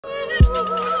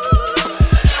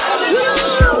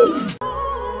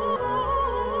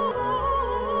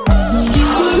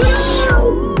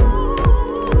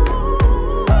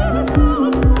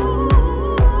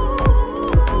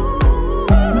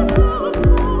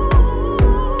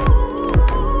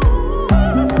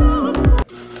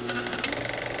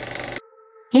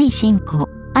進行。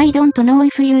I don't know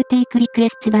if you take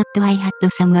requests but I had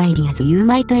some ideas you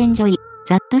might enjoy.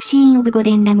 That scene of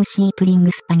Gordon Ramsay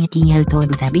pulling spaghetti out of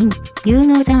the bin. You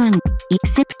know the one.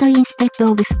 Except instead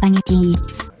of spaghetti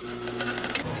it's...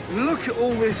 Look at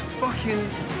all this fucking...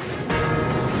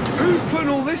 Who's putting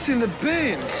all this in the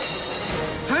bin?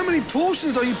 How many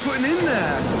portions are you putting in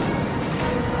there?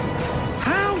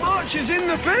 How much is in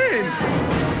the bin?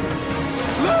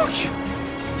 Look!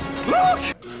 Look!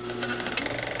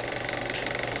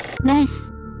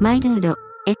 Nice, my dude.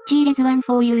 Etchi is one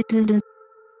for you to do.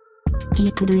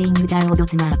 Keep doing the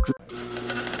roads mark.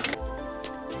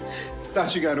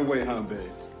 Thought you got away, huh,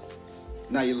 babe?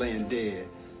 Now you're laying dead.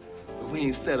 We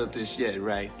ain't settled this yet,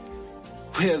 right?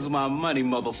 Where's my money,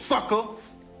 motherfucker?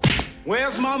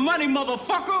 Where's my money,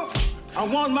 motherfucker? I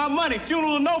want my money.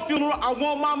 Funeral or no funeral, I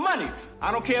want my money.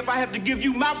 I don't care if I have to give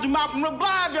you mouth to mouth and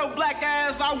revive your black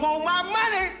ass. I want my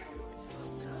money.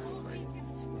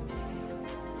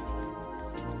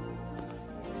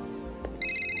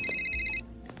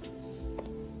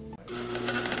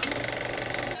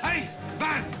 Hey,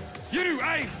 Van! You,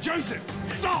 hey, Joseph!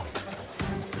 Stop!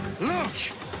 Look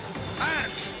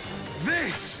at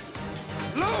this!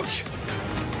 Look!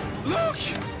 Look!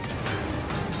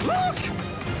 Look!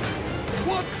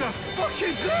 What the fuck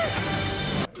is this?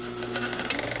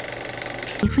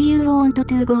 If you want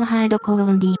to go hardcore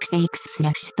on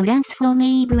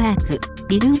deepfakes/transformative work,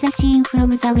 review the scene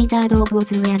from The Wizard of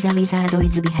Oz where the wizard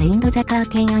is behind the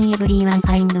curtain and everyone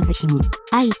finds him.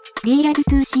 I glad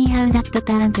to see how that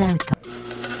turns out.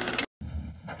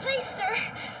 Please, sir,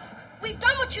 we've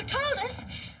done what you told us.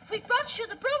 We brought you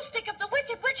the broomstick of the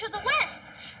Wicked Witch of the West.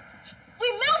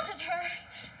 We melted her.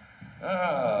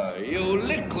 Ah, you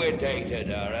liquidated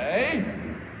her, eh?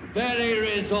 Very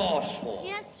resourceful.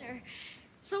 Yes, sir.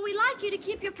 So we'd like you to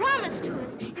keep your promise to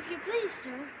us, if you please,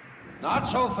 sir. Not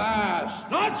so fast!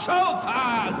 Not so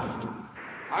fast!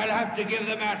 I'll have to give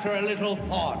the matter a little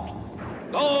thought.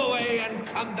 Go away and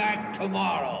come back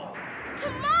tomorrow.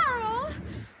 Tomorrow?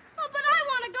 Oh, but I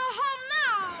want to go home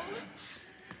now.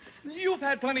 You've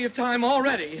had plenty of time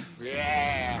already.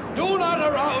 Yeah. Do not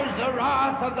arouse the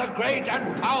wrath of the great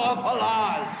and powerful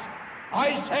Oz.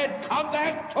 I said come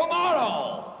back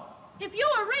tomorrow. If you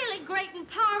were really great and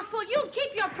powerful, you'd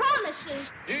keep your promises.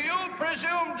 Do you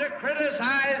presume to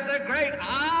criticize the great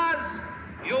Oz?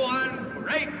 You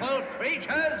ungrateful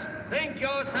creatures think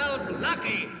yourselves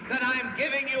lucky that I'm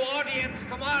giving you audience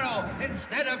tomorrow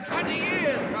instead of 20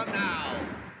 years from now.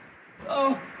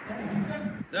 Oh.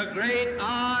 The great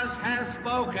Oz has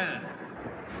spoken.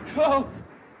 Oh.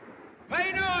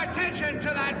 Pay no attention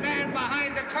to that man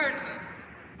behind the curtain.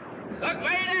 The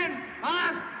great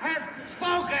Oz has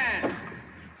spoken.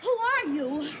 Who are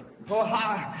you? Oh,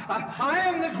 I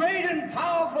am the great and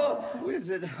powerful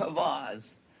Wizard of Oz.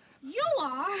 You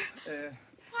are?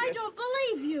 I don't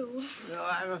believe you. No,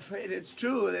 I'm afraid it's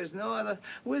true. There's no other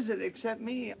wizard except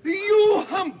me. You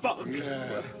humbug!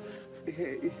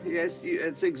 Yes,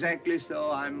 it's exactly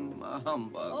so. I'm a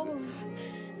humbug. Oh,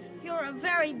 you're a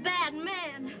very bad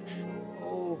man.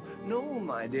 Oh, no,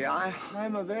 my dear.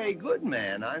 I'm a very good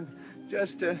man. I'm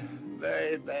just a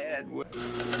very bad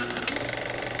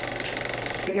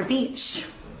Your beach.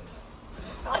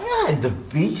 I'm not at the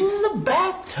beach. This is a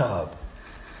bathtub.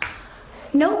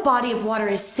 No body of water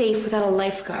is safe without a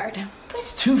lifeguard.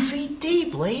 It's 2 feet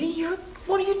deep, lady.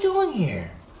 What are you doing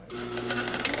here?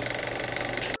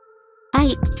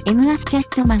 I am a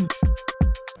Scatman.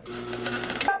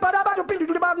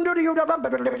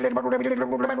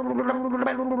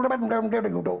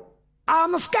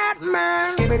 I'm a scat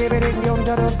man.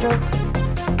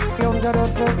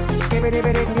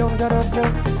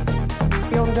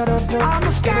 I'm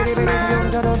a scat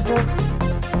man.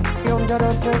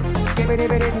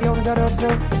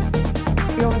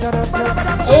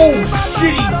 Oh,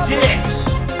 shitty dicks!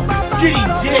 Shitty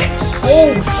dicks! Oh,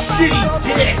 shitty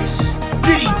dicks!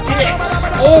 Shitty dicks!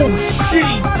 Oh,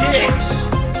 shitty dicks!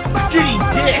 Shitty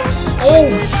dicks! Oh,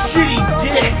 shitty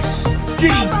dicks!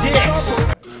 Shitty dicks!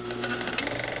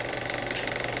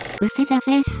 Use the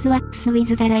face swaps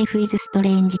with the life is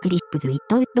strange clips.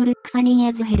 It would look funny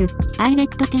as hell. I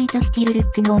let Kate still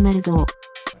look normal though.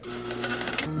 I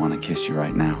want to kiss you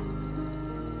right now.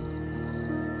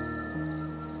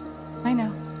 I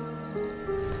know.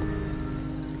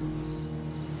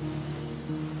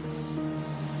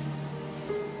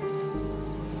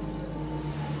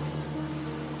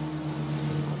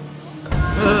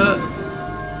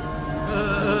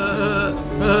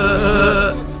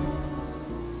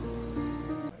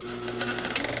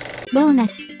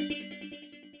 Bonus.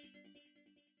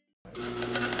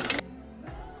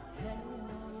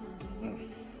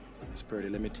 Miss Purdy,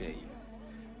 let me tell you.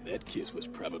 That kiss was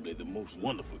probably the most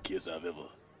wonderful kiss I've ever...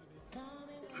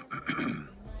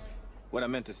 What I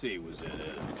meant to say was that,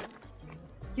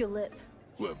 Your lip.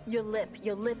 What? Your lip.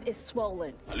 Your lip is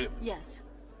swollen. My lip? Yes.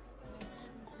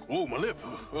 Oh, my lip.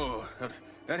 Oh,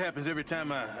 that happens every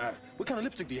time I... What kind of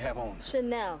lipstick do you have on?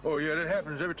 Chanel. Oh, yeah, that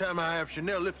happens every time I have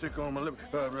Chanel lipstick on my lip.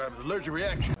 Allergic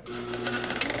reaction.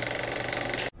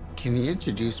 Can you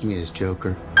introduce me as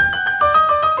Joker?